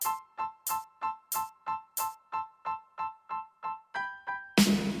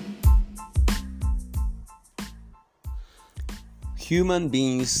Human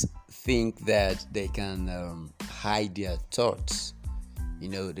beings think that they can hide their thoughts.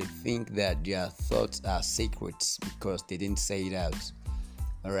 They think that their thoughts are secrets because they didn't say it out.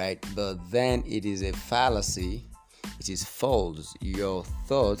 All right, but then it is a fallacy. It is false. Your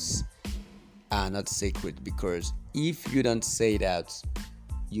thoughts are not secret because if you don't say it out,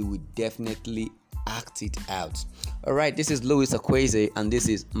 you will definitely act it out. All right, this is Louis Akweze, and this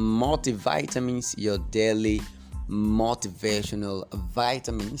is Multivitamins, your daily motivational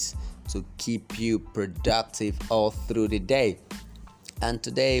vitamins to keep you productive all through the day. And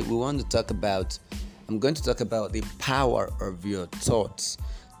today I'm going to talk about the power of your thoughts.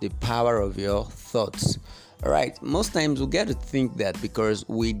 The power of your thoughts. All right, most times we get to think that because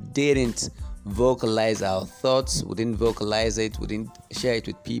we didn't vocalize our thoughts, we didn't vocalize it, we didn't share it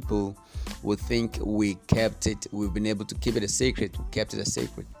with people, we think we've been able to keep it a secret, we kept it a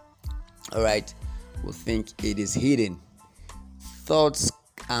secret. All right, we think it is hidden. Thoughts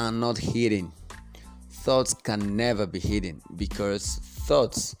are not hidden. Thoughts can never be hidden because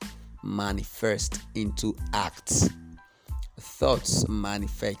thoughts manifest into acts. Thoughts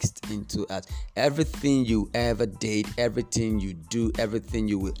manifest into acts. Everything you ever did, everything you do, everything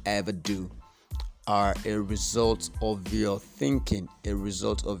you will ever do are a result of your thinking, a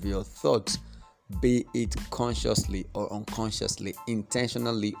result of your thoughts, be it consciously or unconsciously,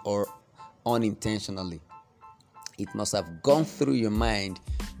 intentionally or unintentionally. It must have gone through your mind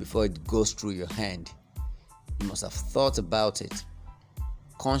before it goes through your hand. You must have thought about it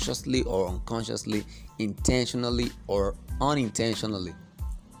consciously or unconsciously, intentionally or unintentionally.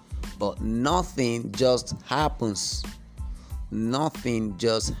 But nothing just happens. Nothing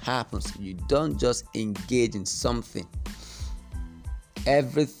just happens. You don't just engage in something.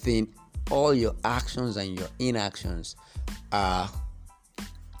 Everything, all your actions and your inactions are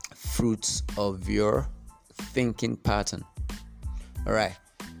fruits of your thinking pattern. All right.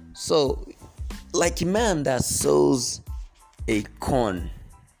 So, like a man that sows a corn,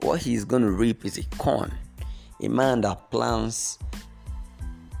 what he's going to reap is a corn. A man that plants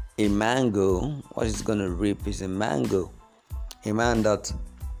a mango, what he's going to reap is a mango. A man that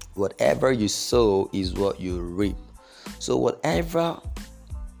whatever you sow is what you reap. So whatever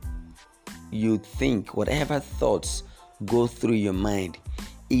you think, whatever thoughts go through your mind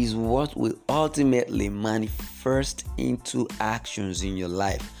is what will ultimately manifest into actions in your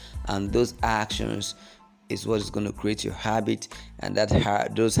life. And those actions is what is going to create your habit, and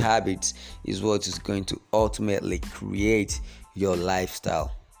those habits is what is going to ultimately create your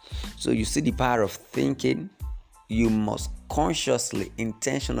lifestyle. So you see the power of thinking. You must consciously,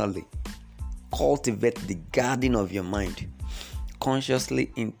 intentionally cultivate the garden of your mind.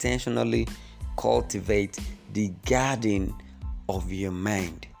 Consciously, intentionally cultivate the garden of your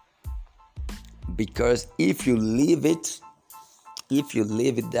mind. Because if you leave it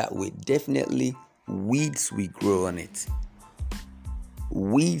that way, definitely weeds will grow on it.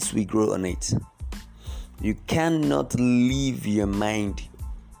 Weeds will grow on it. You cannot leave your mind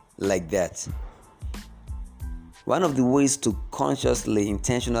like that. One of the ways to consciously,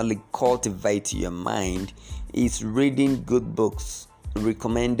 intentionally cultivate your mind is reading good books,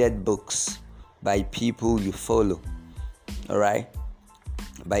 recommended books by people you follow. All right?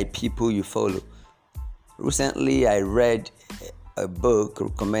 By people you follow. Recently, I read a book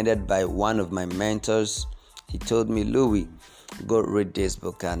recommended by one of my mentors. He told me, Louis, go read this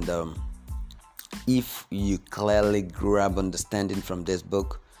book, and if you clearly grab understanding from this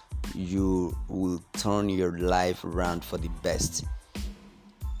book, you will turn your life around for the best.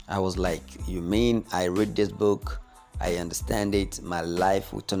 I was like, you mean I read this book, I understand it, my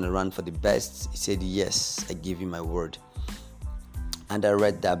life will turn around for the best? He said, yes, I give you my word. And I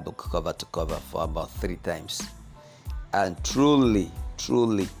read that book cover to cover for about 3 times. And truly,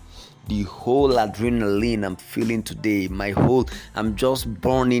 the whole adrenaline I'm feeling today, I'm just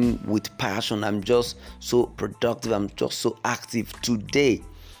burning with passion. I'm just so productive. I'm just so active today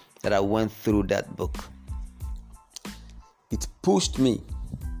that I went through that book. It pushed me.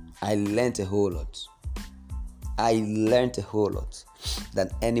 I learned a whole lot. Than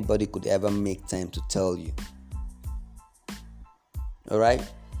anybody could ever make time to tell you. All right?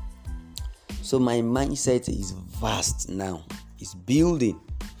 So my mindset is vast now. It's building.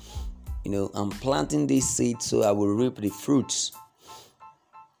 I'm planting this seed so I will reap the fruits.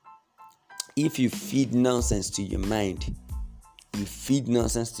 If you feed nonsense to your mind,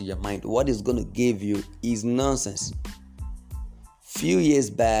 what is going to give you is nonsense. Few years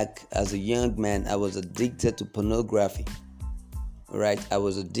back, as a young man, I was addicted to pornography. All right? I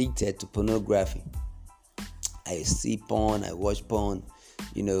was addicted to pornography. I see porn, I watch porn,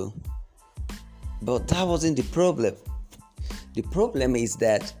 But that wasn't the problem. The problem is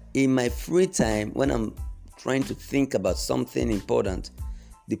that in my free time, when I'm trying to think about something important,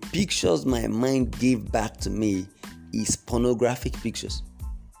 the pictures my mind gave back to me is pornographic pictures.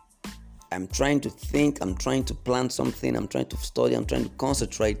 I'm trying to think, I'm trying to plan something, I'm trying to study, I'm trying to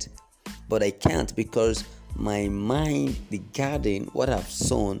concentrate, but I can't because my mind, the garden, what I've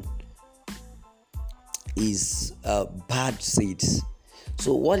sown is bad seeds.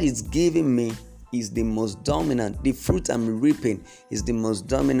 So what it's giving me is the most dominant. The fruit I'm reaping is the most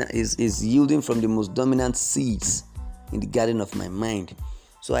dominant, is yielding from the most dominant seeds in the garden of my mind.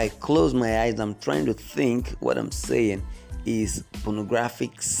 So I close my eyes. I'm trying to think. What I'm saying is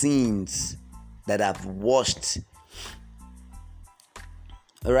pornographic scenes that I've watched.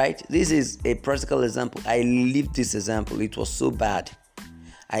 All right. This is a practical example. I lived this example. It was so bad.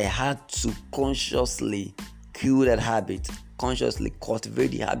 I had to consciously kill that habit, consciously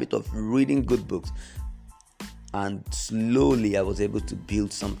cultivate the habit of reading good books, and slowly I was able to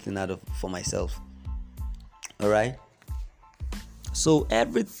build something for myself. All right. So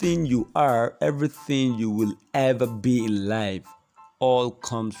everything you are, everything you will ever be in life, all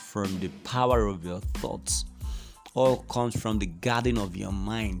comes from the power of your thoughts. All comes from the garden of your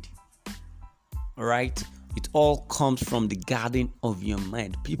mind. All right. It all comes from the garden of your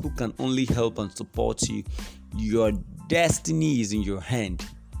mind. People can only help and support you. Your destiny is in your hand.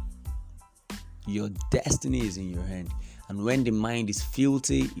 Your destiny is in your hand. And when the mind is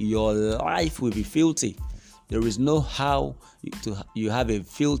filthy, your life will be filthy. There is no how you have a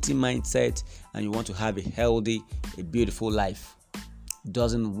filthy mindset and you want to have a healthy, a beautiful life. It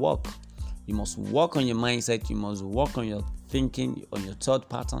doesn't work. You must work on your mindset. You must work on your thinking, on your thought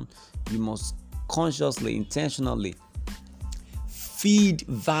pattern. You must consciously, intentionally feed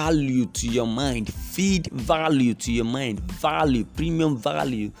value to your mind. Feed value to your mind. Value, premium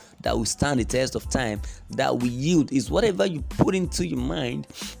value that will stand the test of time, that will yield. Is whatever you put into your mind,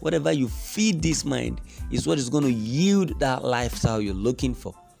 whatever you feed this mind, is what is going to yield that lifestyle you're looking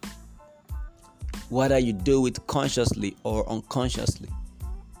for. Whether you do it consciously or unconsciously.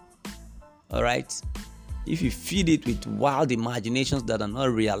 All right? If you feed it with wild imaginations that are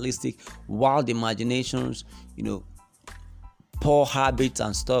not realistic, wild imaginations, poor habits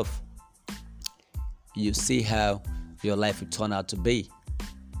and stuff, you see how your life will turn out to be.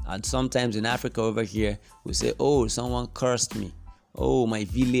 And sometimes in Africa over here, we say, oh, someone cursed me. Oh, my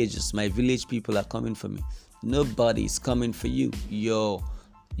village people are coming for me. Nobody is coming for you.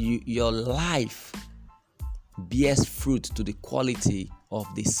 Your life bears fruit to the quality of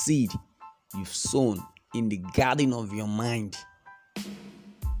the seed you've sown in the garden of your mind.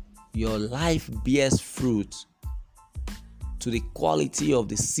 Your life bears fruit to the quality of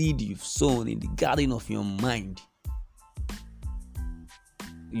the seed you've sown in the garden of your mind.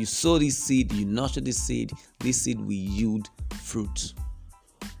 You sow this seed, you nurture this seed will yield fruit.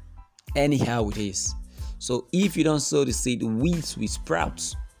 Anyhow it is. So if you don't sow the seed, weeds will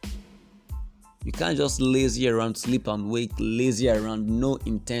sprout. You can't just lazy around, sleep and wake, lazy around, no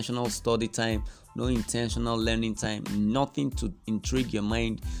intentional study time, no intentional learning time, nothing to intrigue your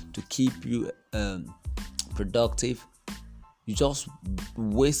mind to keep you productive. You just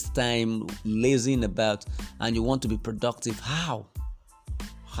waste time lazing about and you want to be productive. How?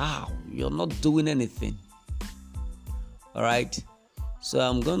 You're not doing anything. All right. So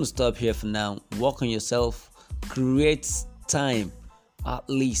I'm going to stop here for now. Work on yourself. Create time. At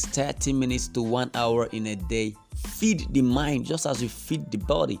least 30 minutes to 1 hour in a day. Feed the mind just as you feed the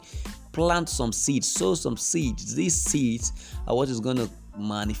body. Plant some seeds. Sow some seeds. These seeds are what is going to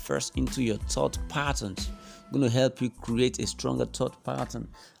manifest into your thought patterns. Going to help you create a stronger thought pattern,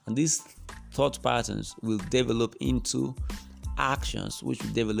 and these thought patterns will develop into actions, which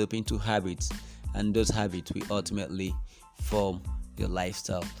will develop into habits, and those habits will ultimately form your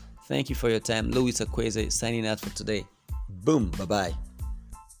lifestyle. Thank you for your time. Louis Akweze signing out for today. Boom. Bye-bye.